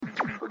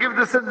forgive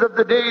the sins of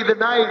the day, the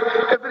night.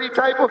 Every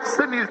type of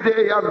sin is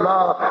there, Ya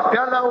Allah.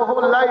 Ya Allah, our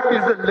whole life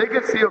is a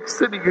legacy of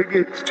sinning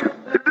against you,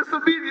 in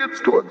disobedience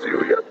towards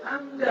you, Ya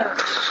Allah.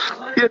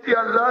 Yet, Ya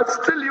Allah,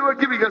 still you are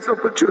giving us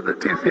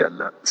opportunities, Ya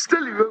Allah.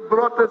 Still you have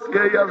brought us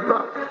here, Ya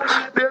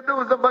Allah. There are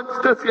those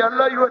amongst us, Ya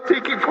Allah, you are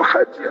taking for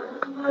Hajj, Ya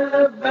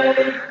Allah.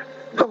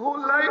 The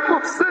whole life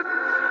of sin.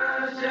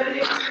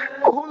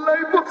 A whole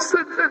life of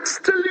sin, and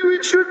still you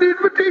issued the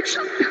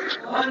invitation.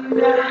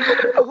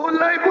 A whole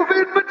life of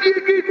enmity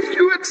against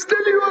you, and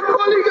still you are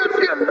calling us,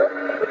 Ya Allah.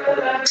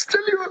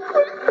 Still you are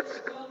calling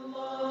us.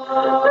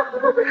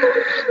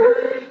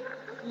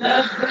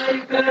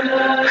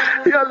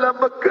 Ya Allah,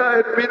 Makkah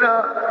and Mina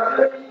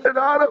and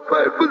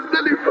Arafah and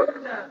Muzdalifah.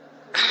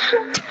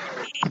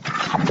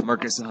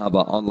 Marcus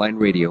Sahaba Online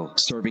Radio,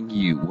 serving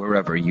you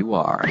wherever you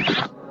are.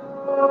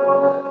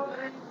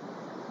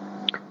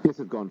 Yes,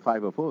 it's gone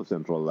 5:04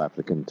 Central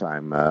African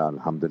time.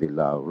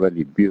 Alhamdulillah,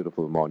 really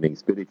beautiful morning,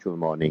 spiritual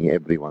morning.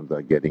 Everyone's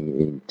getting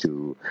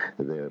into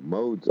the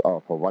modes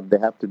of what they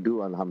have to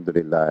do.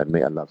 Alhamdulillah, and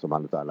may Allah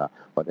subhanahu wa ta'ala,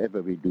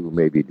 whatever we do,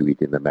 may we do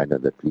it in the manner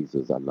that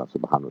pleases Allah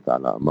subhanahu wa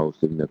ta'ala.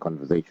 Most in the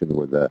conversation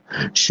with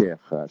Sheikh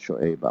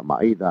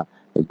Maida,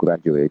 a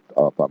graduate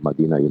of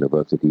Medina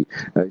University.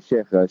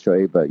 Sheikh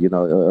Shoaib,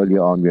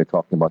 earlier on we were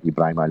talking about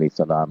Ibrahim alayhi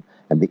salam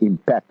and the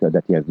impact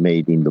that he has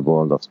made in the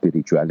world of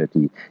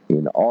spirituality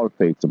in all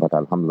faiths, but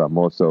alhamdulillah,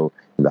 more so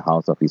in the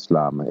house of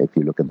Islam. If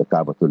you look at the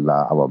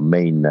Kaabatullah, our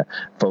main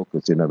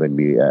focus, when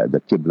we,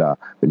 the Qibla,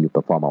 when we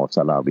perform our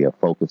Salah, we are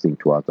focusing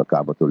towards the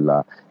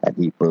Kaabatullah, and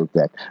he built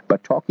that.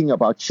 But talking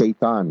about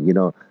Shaytaan,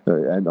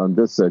 and on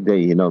this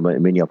day,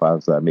 many of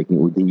us are making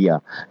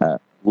udiyah,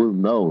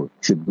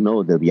 should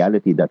know the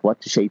reality that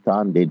what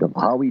Shaytaan did, of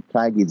how he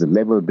tried his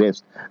level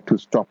best to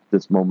stop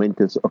this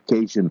momentous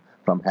occasion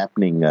from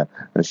happening,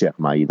 Sheikh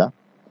Maida.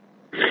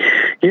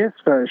 Yes,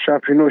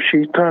 Shaf,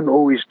 Shaitan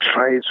always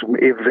tries from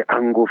every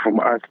angle, from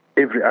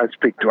every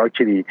aspect to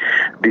actually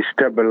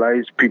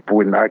destabilize people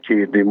and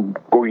actually them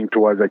going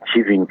towards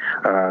achieving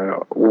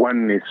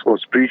oneness or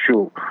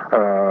spiritual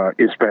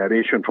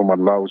inspiration from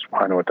Allah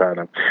subhanahu wa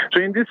ta'ala. So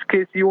in this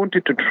case, he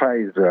wanted to try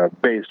his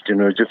best,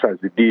 just as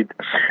he did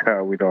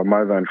with our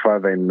mother and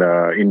father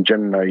in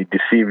Jannah. He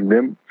deceived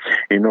them.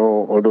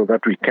 Although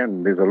that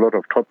there's a lot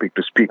of topic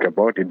to speak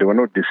about it. They were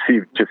not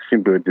deceived, just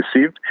simply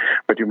deceived.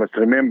 But you must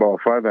remember, our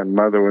father and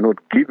mother were not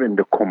given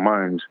the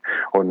commands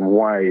on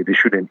why they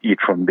shouldn't eat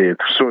from there.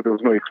 So there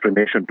was no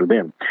explanation to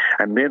them.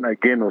 And then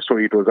again, also,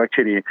 it was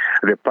actually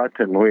the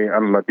pattern where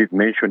Allah did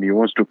mention He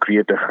wants to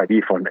create a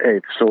Khalif on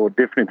earth. So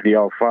definitely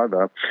our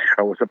father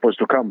was supposed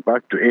to come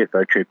back to earth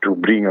actually to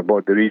bring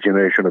about the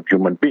regeneration of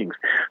human beings.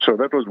 So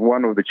that was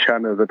one of the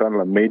channels that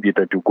Allah made it,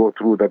 that you go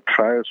through that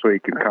trial so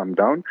it can come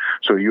down,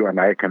 so you and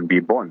I can be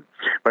born.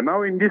 But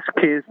now in this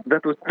case,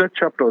 that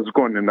chapter was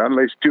gone, and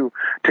Allah is still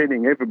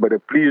telling everybody,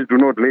 please do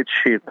not let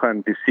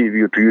Shaitan deceive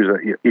you to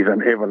use is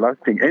an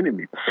everlasting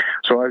enemy.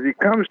 So as he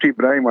comes to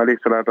Ibrahim alayhi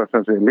salatu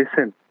and says,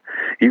 listen,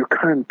 you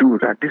can't do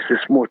that. This is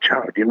a small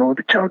child.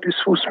 The child is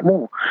so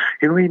small.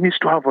 He needs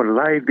to have a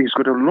life. He's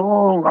got a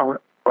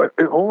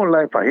whole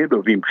life ahead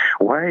of him.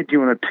 Why do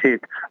you want to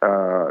take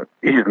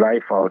his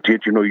life out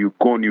yet? You've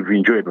gone, you've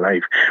enjoyed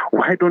life.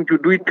 Why don't you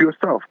do it to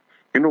yourself?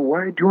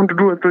 Why do you want to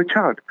do it to a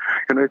child?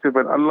 I said,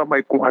 but Allah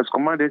has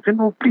commanded. I said,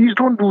 no, please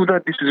don't do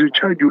that. This is your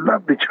child. You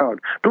love the child.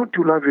 Don't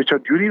you love your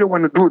child? You really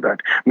want to do that?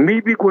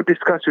 Maybe go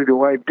discuss with your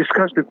wife,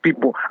 discuss with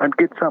people, and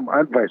get some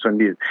advice on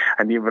this.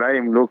 And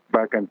Ibrahim looked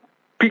back and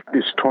picked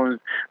the stones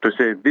to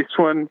say, this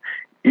one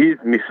is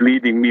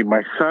misleading me.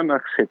 My son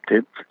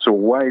accepted, so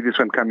why this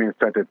one coming and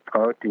started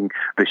hurting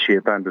the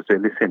Shaitan to say,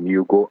 listen,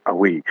 you go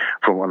away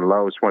from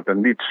Allah's word.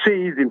 And it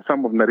says in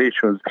some of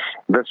narrations,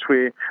 that's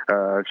where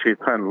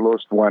Shaitan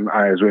lost one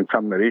eye. So in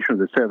some narrations,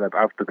 they say that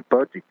after the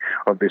parting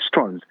of the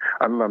stones,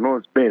 Allah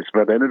knows best.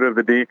 But at the end of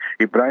the day,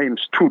 Ibrahim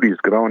stood his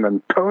ground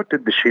and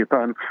thwarted the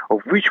Shaitan, of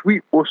which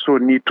we also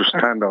need to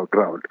stand our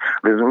ground.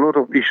 There's a lot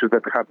of issues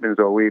that happens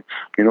our way.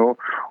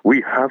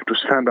 We have to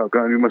stand our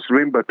ground. You must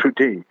remember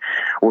today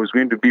was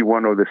going to be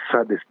one of the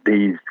saddest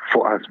days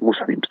for us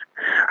Muslims.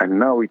 And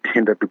now it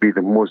turned out to be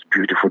the most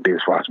beautiful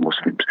days for us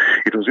Muslims.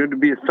 It was going to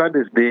be a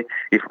saddest day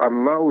if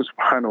Allah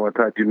subhanahu wa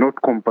ta'ala did not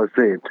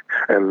compensate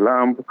a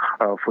lamb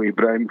for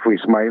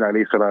Ismail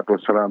alayhi salatu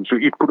wasalam. So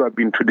it could have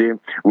been today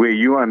where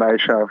you and I,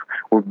 Shaf,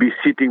 would be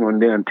sitting on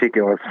there and take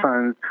our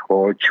sons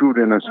or our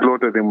children and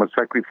slaughter them as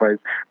sacrifice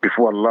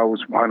before Allah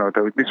subhanahu wa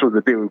ta'ala. This was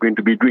the day we were going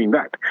to be doing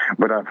that.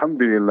 But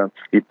alhamdulillah,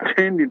 it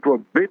turned into a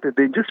better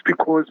day just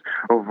because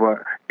of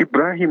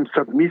Ibrahim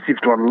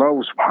submissive to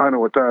Allah subhanahu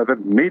wa ta'ala,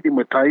 that made him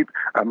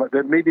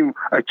that made him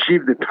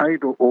achieve the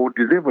title or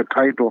deserve a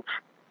title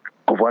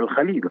of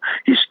Al-Khalil.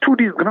 He stood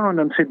his ground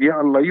and said, Ya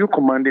Allah, you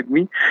commanded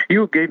me,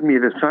 you gave me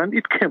the son,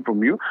 it came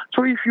from you.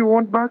 So if you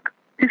want back,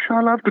 you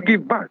shall have to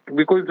give back,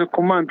 because it's a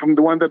command from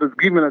the one that has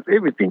given us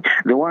everything,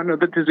 the one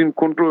that is in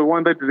control, the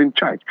one that is in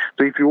charge.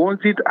 So if you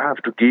want it, I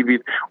have to give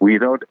it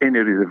without any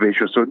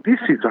reservation. So this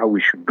is how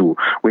we should do.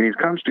 When it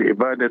comes to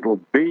ibadat,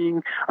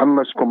 obeying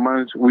Allah's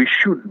commands, we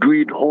should do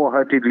it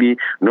wholeheartedly,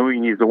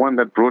 knowing He's the one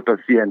that brought us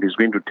here and is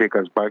going to take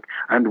us back.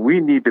 And we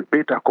need a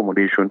better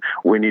accommodation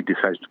when He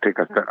decides to take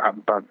us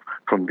back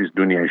from this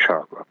dunya,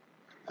 inshallah.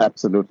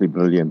 Absolutely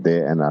brilliant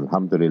there, and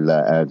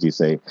alhamdulillah, as you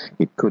say,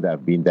 it could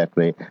have been that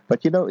way.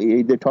 But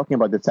they're talking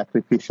about the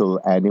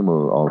sacrificial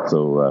animal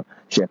also,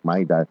 Sheikh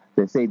Maida.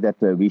 They say that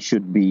we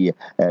should be,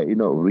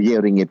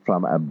 rearing it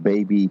from a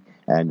baby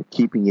and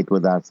keeping it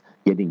with us,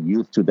 getting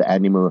used to the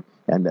animal,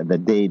 and the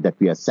day that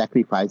we are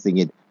sacrificing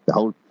it, the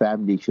whole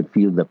family should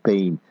feel the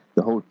pain.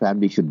 The whole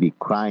family should be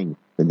crying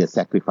when they're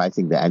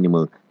sacrificing the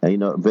animal.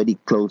 Very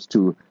close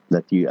to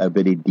that, a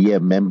very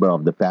dear member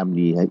of the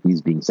family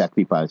is being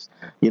sacrificed.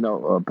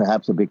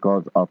 Perhaps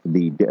because of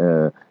the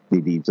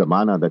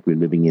zamana that we're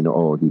living in,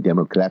 or the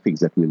demographics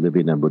that we live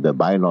in, and with the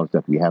bylaws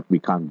that we have, we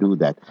can't do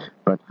that.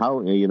 But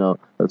how,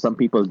 some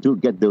people do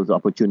get those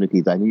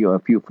opportunities. I knew a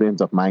few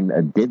friends of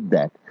mine did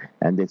that,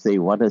 and they say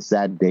what a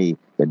sad day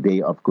the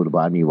day of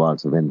Qurbani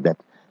was, when that,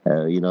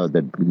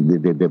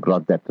 they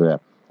brought that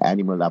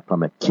animal up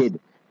from a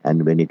kid,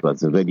 and when it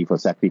was ready for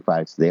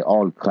sacrifice, they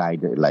all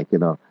cried like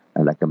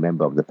a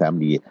member of the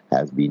family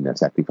has been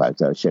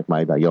sacrificed. Sheikh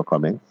Maida, your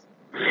comments?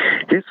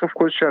 Yes, of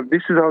course, Shah.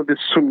 This is how the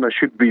sunnah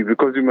should be,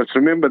 because you must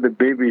remember the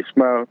baby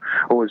Ismail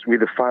was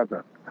with the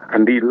father,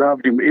 and he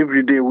loved him.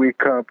 Every day,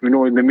 wake up, in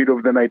the middle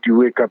of the night, you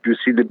wake up, you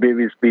see the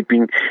baby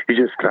sleeping, you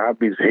just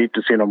grab his head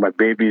to say, no, my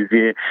baby is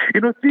here.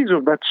 Things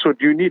of that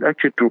sort. You need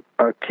actually to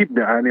keep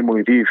the animal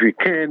with you. If you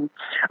can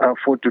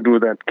afford to do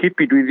that, keep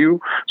it with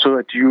you, so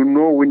that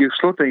when you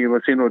slaughter, you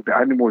must say, the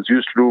animals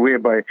used to do,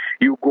 whereby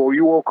you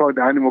walk out,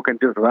 the animal can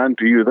just run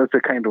to you. That's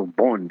the kind of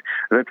bond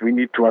that we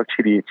need to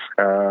actually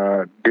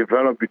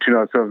develop between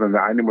ourselves and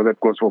the animal that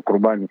goes for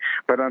Qurbani.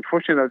 But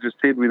unfortunately, as you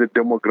said, with the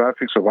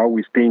demographics of how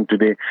we're staying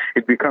today,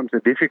 it becomes a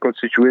difficult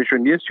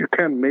situation. Yes, you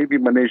can maybe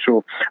manage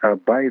to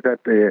buy that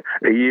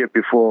a year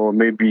before,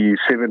 maybe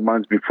 7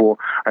 months before,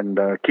 and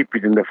keep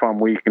it in the farm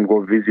where you can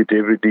go visit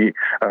every day,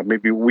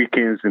 maybe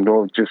weekends, and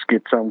just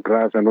get some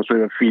grass and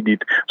also feed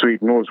it so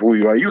it knows who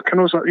you are. You can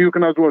as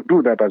well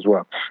do that as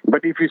well.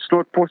 But if it's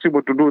not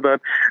possible to do that,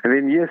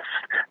 then yes,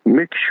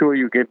 make sure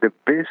you get the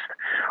best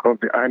of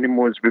the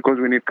animals, because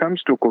when it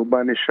comes to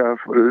Qurbani, Shaf,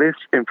 let's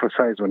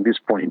emphasize on this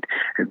point.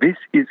 This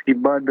is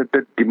ibadah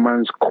that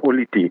demands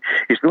quality.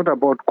 It's not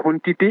about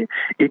quantity,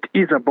 it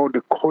is about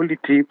the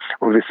quality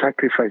of the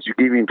sacrifice you're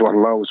giving to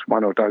Allah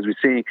subhanahu wa ta'ala. As we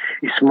say,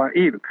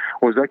 Ismail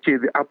was actually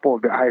the apple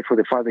of the eye for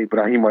the father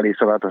Ibrahim alayhi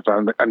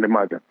salatu and the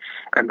mother.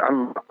 And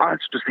Allah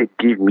asked to say,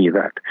 give me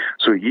that.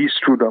 So he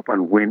stood up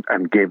and went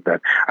and gave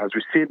that. As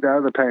we said the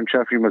other time,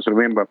 Shaf, you must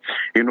remember,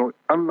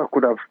 Allah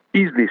could have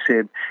easily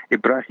said,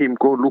 Ibrahim,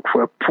 go look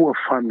for a poor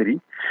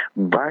family,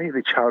 buy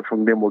the child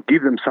from them or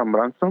give them some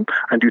ransom,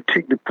 and you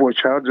take the poor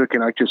child, so you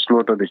can actually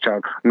slaughter the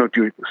child, not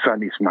your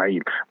son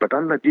Ismail. But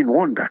Allah didn't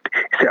want that.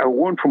 He said, I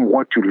want from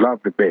what you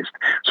love the best.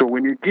 So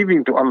when you're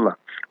giving to Allah,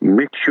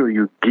 make sure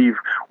you give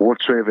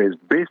whatsoever is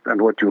best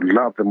and what you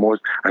love the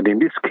most. And in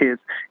this case,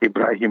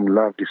 Ibrahim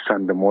loved his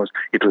son the most.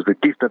 It was the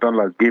gift that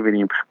Allah has given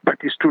him, but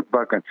he stood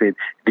back and said,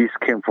 this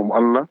came from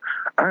Allah,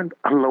 and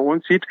Allah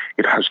wants it,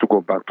 it has to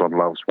go back to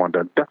Allah's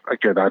wonder. That's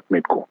actually the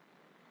ultimate goal.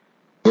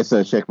 Yes,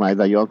 sir, Sheikh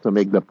Maida, you also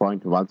make the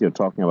point, once you're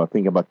talking about,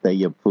 think about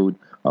tayyib food,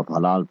 of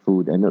halal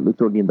food, and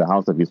literally in the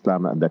house of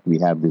Islam that we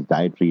have this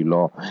dietary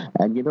law.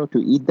 And to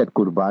eat that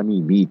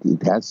Qurbani meat,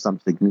 it has some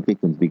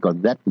significance, because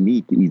that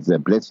meat is a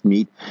blessed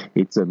meat.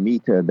 It's a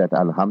meat that,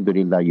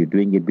 alhamdulillah, you're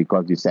doing it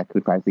because you're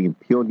sacrificing it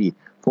purely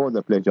for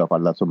the pleasure of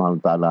Allah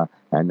subhanahu wa ta'ala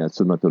and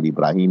safinatul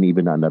Ibrahim.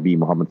 Even Nabi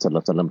Muhammad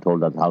sallallahu alaihi wasallam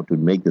told us how to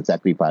make the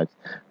sacrifice.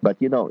 But,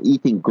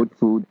 eating good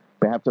food,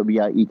 perhaps we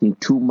are eating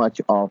too much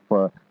of,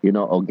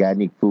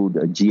 organic food,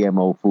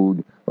 GMO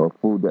food, or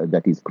food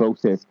that is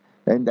processed.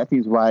 And that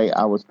is why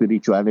our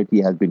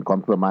spirituality has been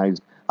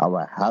compromised,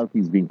 our health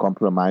is being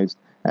compromised.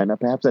 And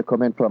perhaps a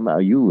comment from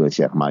you,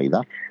 Sheikh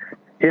Maida.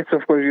 Yes,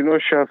 of course.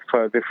 Shaf,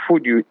 the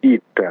food you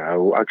eat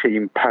will actually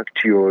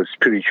impact your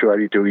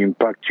spirituality, will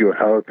impact your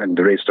health and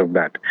the rest of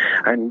that.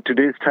 And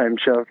today's time,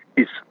 Shaf,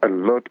 is a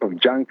lot of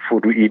junk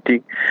food we're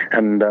eating.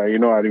 And, I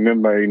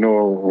remember,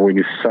 when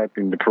you sat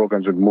in the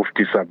programs with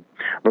Mufti Sab,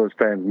 those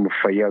times,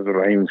 Fayyaz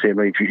Rahim said,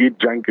 if you eat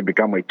junk, you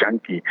become a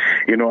junkie.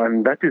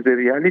 And that is the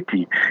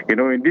reality.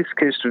 In this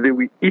case today,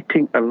 we're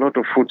eating a lot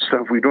of food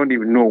stuff. We don't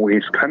even know where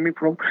it's coming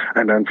from.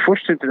 And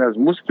unfortunately, as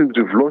Muslims,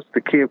 we've lost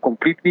the care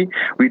completely.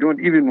 We don't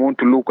even want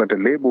to look at the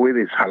label, whether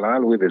it's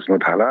halal, whether it's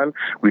not halal.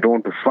 We don't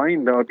want to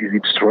find out, is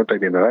it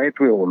slaughtered in the right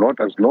way or not.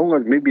 As long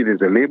as maybe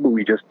there's a label,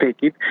 we just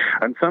take it.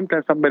 And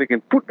sometimes somebody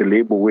can put the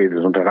label where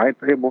there's not the right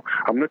label.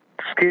 I'm not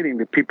scaring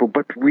the people,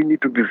 but we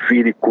need to be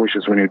very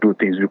cautious when you do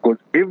things, because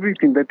every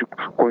everything that you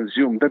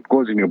consume that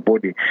goes in your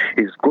body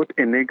is got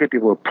a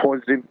negative or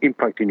positive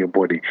impact in your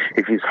body.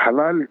 If it's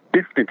halal,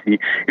 definitely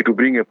it will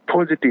bring a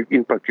positive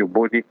impact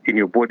in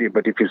your body,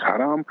 but if it's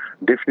haram,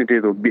 definitely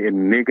there will be a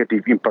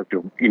negative impact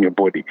in your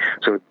body.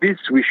 So this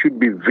we should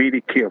be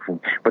very careful.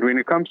 But when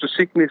it comes to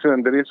sickness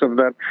and the rest of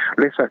that,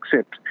 let's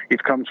accept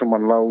it comes from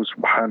Allah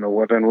subhanahu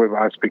wa ta'ala, whatever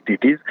aspect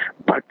it is,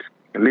 but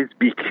let's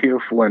be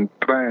careful and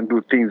try and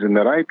do things in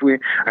the right way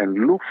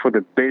and look for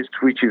the best,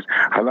 which is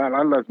halal.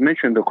 Allah has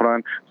mentioned in the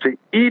Quran, say,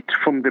 eat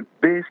from the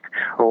best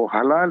or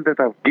halal that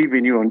I've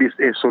given you on this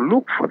earth. So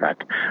look for that.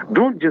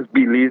 Don't just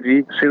be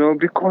lazy, say, no,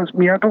 because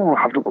me, I don't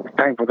have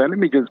time for that. Let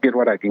me just get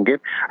what I can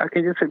get. I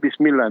can just say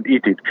Bismillah and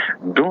eat it.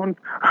 Don't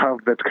have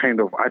that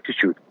kind of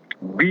attitude.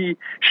 Be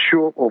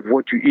sure of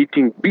what you're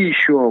eating. Be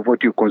sure of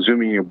what you're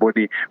consuming in your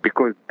body,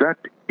 because that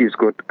is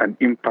got an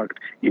impact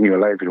in your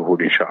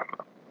livelihood,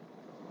 inshallah.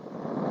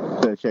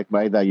 Sheikh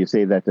Maida, you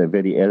say that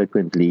very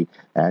eloquently,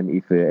 and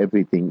if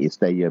everything is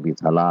tayyib,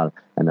 it's halal,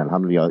 and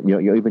alhamdulillah,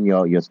 even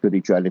your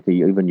spirituality,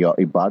 even your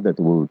ibadat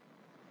will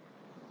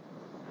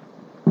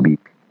be.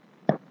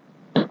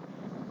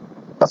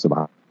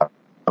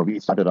 We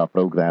started our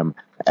program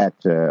at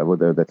with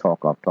the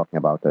talk of talking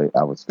about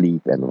our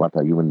sleep and what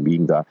our human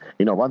beings are.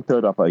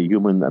 1/3 of a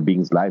human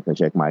being's life,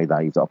 Sheikh Maida,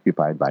 is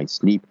occupied by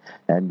sleep,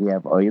 and we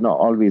have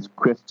always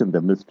questioned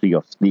the mystery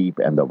of sleep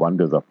and the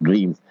wonders of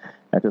dreams.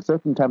 At a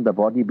certain time, the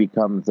body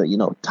becomes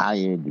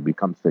tired, it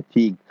becomes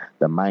fatigued,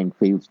 the mind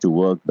fails to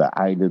work, the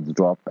eyelids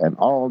drop, and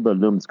all the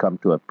limbs come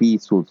to a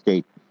peaceful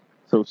state.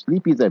 So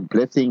sleep is a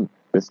blessing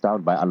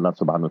bestowed by Allah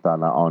subhanahu wa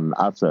ta'ala on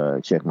us,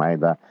 Sheikh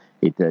Maida.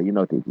 It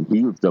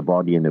heals the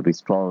body and it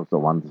restores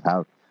one's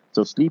health.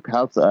 So sleep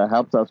helps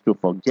us to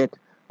forget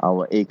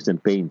our aches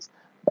and pains.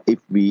 If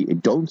we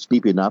don't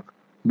sleep enough,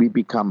 we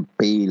become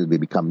pale, we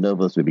become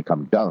nervous, we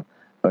become dull.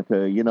 But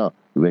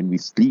when we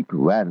sleep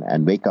well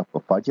and wake up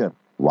for Fajr,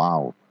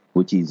 wow,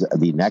 which is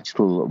the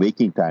natural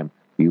waking time,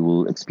 we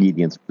will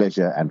experience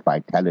pleasure and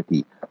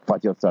vitality.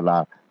 Fajr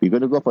Salah. We're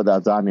going to go for the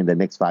Azan in the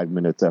next 5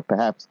 minutes.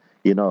 Perhaps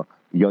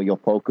your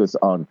focus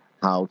on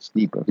how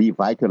sleep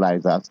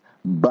revitalizes us,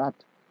 but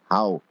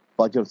how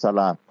Fajr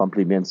Salah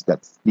complements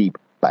that sleep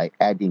by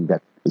adding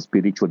that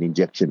spiritual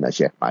injection,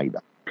 Sheikh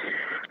Maida.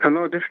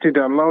 No,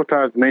 definitely Allah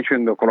Ta'ala has mentioned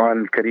in the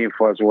Quran al-Kareem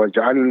for us,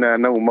 وَجَعَلْنَا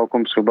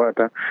نَوْمَكُمْ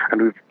سُبَاتًا,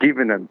 and we've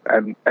given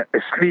a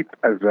sleep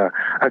as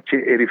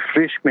actually a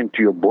refreshment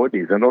to your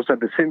bodies, and also at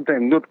the same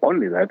time, not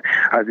only that,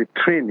 as a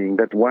training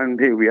that one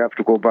day we have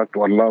to go back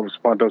to Allah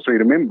subhanahu wa ta'ala. So you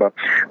remember,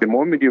 the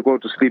moment you go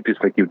to sleep,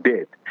 it's like you're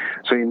dead.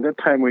 So in that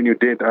time when you're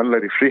dead, Allah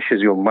refreshes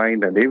your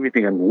mind and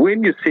everything, and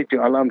when you set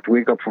your alarm to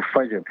wake up for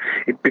Fajr,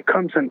 it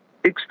becomes an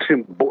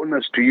extreme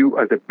bonus to you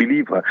as a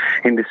believer,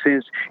 in the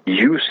sense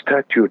you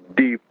start your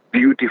day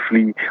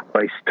beautifully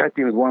by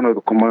starting with one of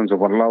the commands of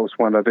Allah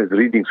subhanahu wa ta'ala,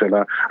 reading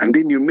Salah, and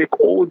then you make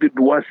all the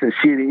du'a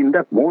sincerely in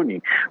that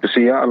morning to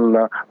say, Ya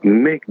Allah,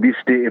 make this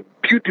day a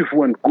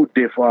beautiful and good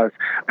day for us,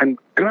 and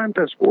grant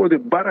us all the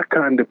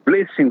barakah and the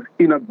blessings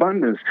in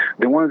abundance,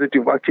 the ones that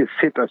you've actually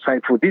set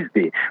aside for this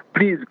day.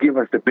 Please give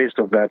us the best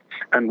of that.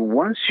 And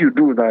once you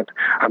do that,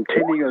 I'm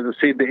telling you, as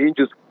I said, the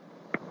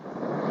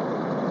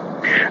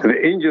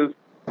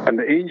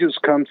angels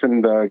comes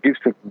and gives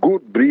a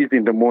good breeze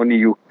in the morning.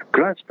 You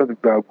grasp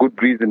the good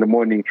breeze in the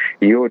morning,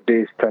 your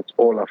day starts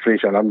all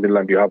afresh.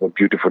 Alhamdulillah, you have a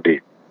beautiful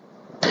day.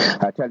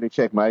 I tell you,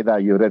 Sheikh Maida,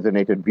 you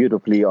resonated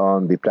beautifully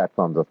on the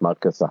platforms of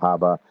Markaz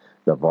Sahaba,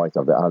 the voice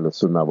of the Ahlul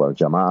Sunnah wal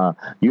Jama'ah.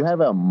 You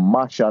have a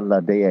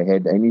mashallah day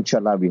ahead, and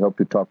inshallah we hope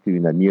to talk to you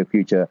in the near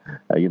future.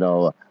 I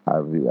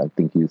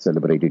think you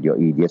celebrated your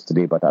Eid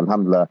yesterday, but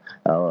alhamdulillah,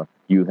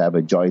 you have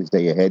a joyous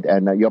day ahead.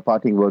 And your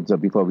parting words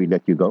before we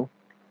let you go?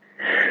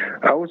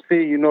 I would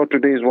say,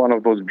 today is one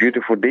of those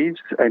beautiful days,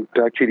 and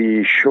it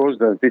actually shows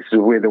that this is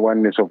where the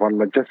oneness of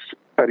Allah just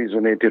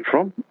resonated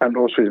from, and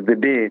also is the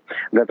day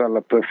that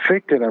Allah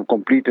perfected and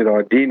completed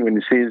our deen when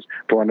He says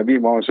to our Nabi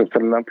Muhammad sallallahu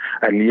alaihi wasallam,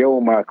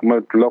 "Al-yawma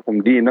akmaltu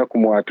lakum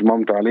dinakum wa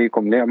atmamtu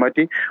alaykum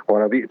ni'mati wa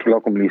raditu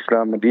lakum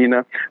al-Islam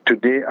dina."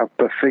 Today I've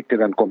perfected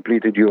and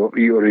completed your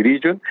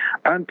religion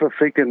and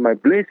perfected my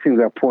blessings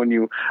upon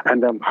you,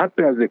 and I'm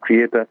happy as the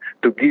Creator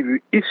to give you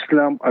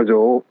Islam as a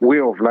way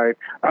of life.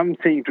 I'm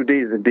saying today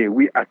is the day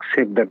we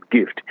accept that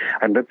gift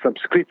and that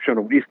subscription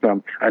of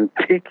Islam and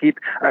take it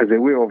as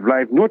a way of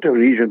life, not a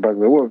religion, but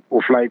a way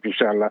of life,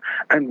 inshallah.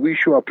 And we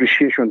show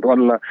appreciation to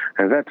Allah,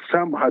 and that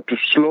some had to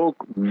slog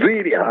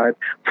very hard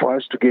for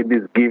us to get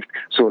this gift.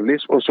 So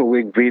let's also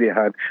work very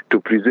hard to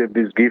preserve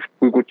this gift.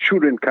 We've got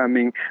children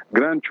coming,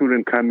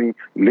 grandchildren coming.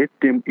 Let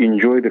them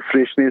enjoy the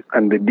freshness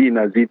and the deen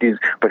as it is,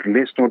 but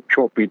let's not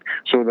chop it,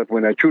 so that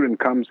when our children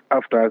comes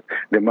after us,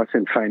 they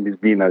mustn't find this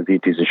deen as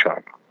it is,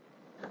 inshallah.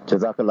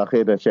 Jazakallah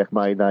khair, Sheikh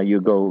Maida. You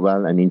go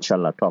well, and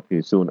inshallah talk to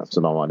you soon.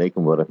 Assalamu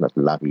alaikum wa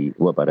rahmatullahi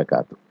wa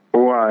barakatuh.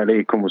 Wa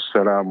alaikum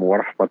assalam wa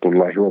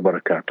rahmatullahi wa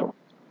barakatuh.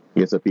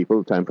 Yes,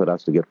 people, time for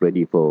us to get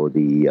ready for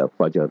the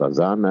Fajr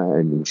Azan,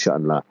 and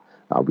inshallah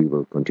we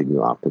will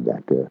continue after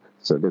that.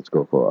 So let's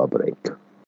go for a break.